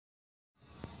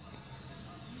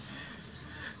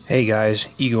Hey guys,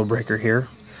 Ego Breaker here.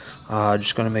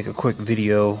 Just going to make a quick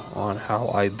video on how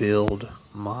I build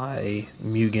my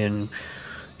Mugen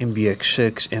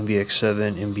mbx7,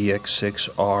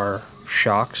 mbx6R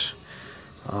shocks.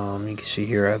 You can see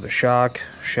here I have a shock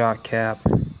cap.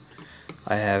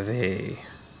 I have a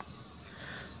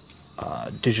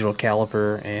digital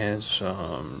caliper and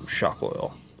some shock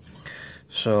oil.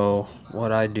 So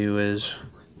what I do is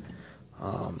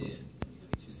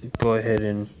go ahead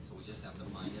and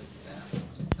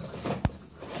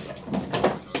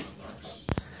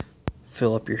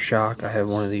fill up your shock. I have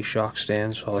one of these shock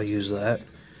stands, so I'll use that.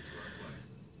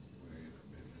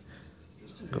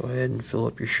 Go ahead and fill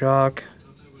up your shock.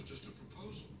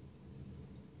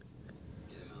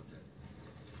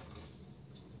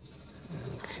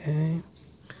 Okay.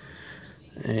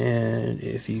 And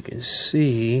if you can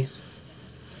see,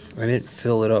 I didn't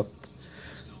fill it up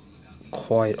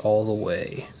quite all the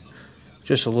way.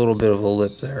 Just a little bit of a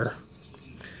lip there.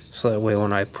 So that way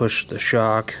when I push the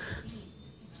shock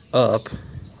up,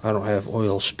 I don't have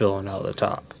oil spilling out of the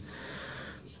top.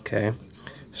 Okay,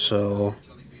 so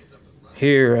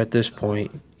here at this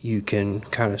point you can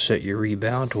kind of set your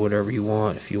rebound to whatever you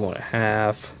want. If you want a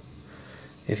half,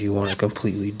 if you want it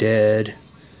completely dead,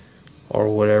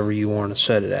 or whatever you want to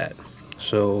set it at.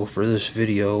 So for this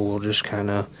video we'll just kind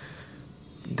of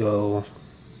go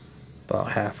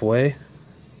about halfway.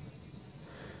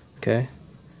 Okay,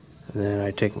 and then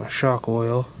I take my shock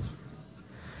oil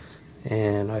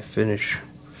and I finish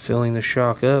filling the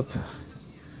shock up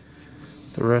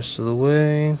the rest of the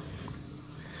way.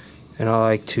 And I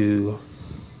like to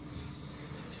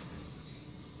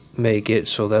make it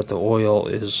so that the oil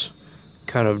is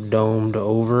kind of domed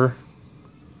over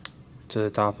to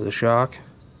the top of the shock.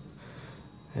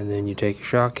 And then you take your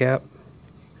shock cap,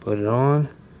 put it on,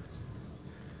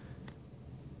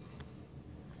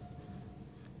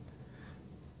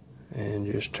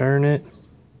 and just turn it.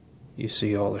 You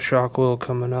see all the shock oil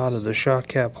coming out of the shock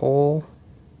cap hole.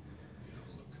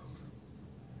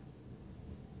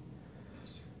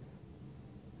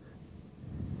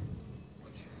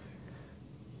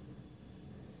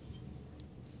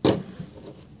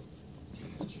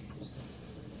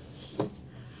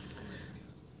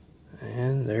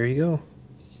 And there you go.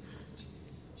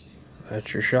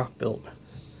 That's your shock built.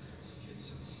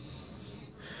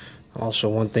 Also,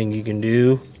 one thing you can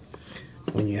do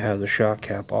when you have the shock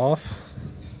cap off,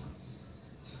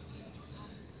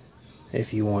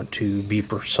 if you want to be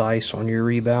precise on your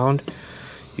rebound,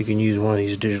 you can use one of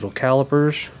these digital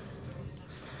calipers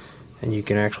and you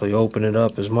can actually open it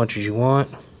up as much as you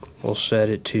want. We'll set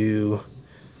it to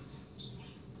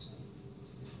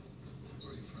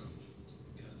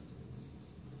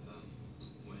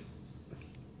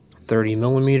 30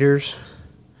 millimeters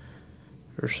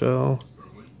or so.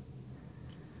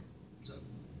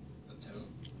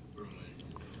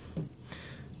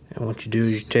 And what you do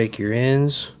is you take your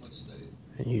ends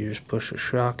and you just push the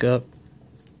shock up,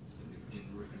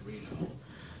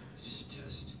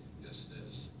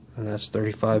 and that's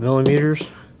 35 millimeters.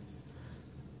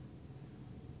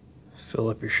 Fill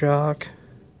up your shock,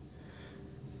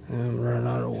 and I'm running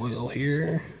out of oil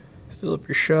here. Fill up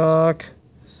your shock,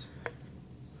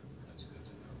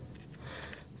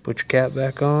 put your cap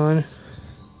back on.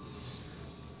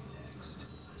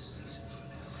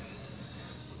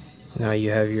 Now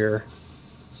you have your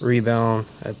rebound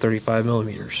at 35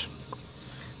 millimeters.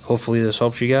 Hopefully this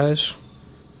helps you guys.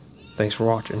 Thanks for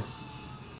watching.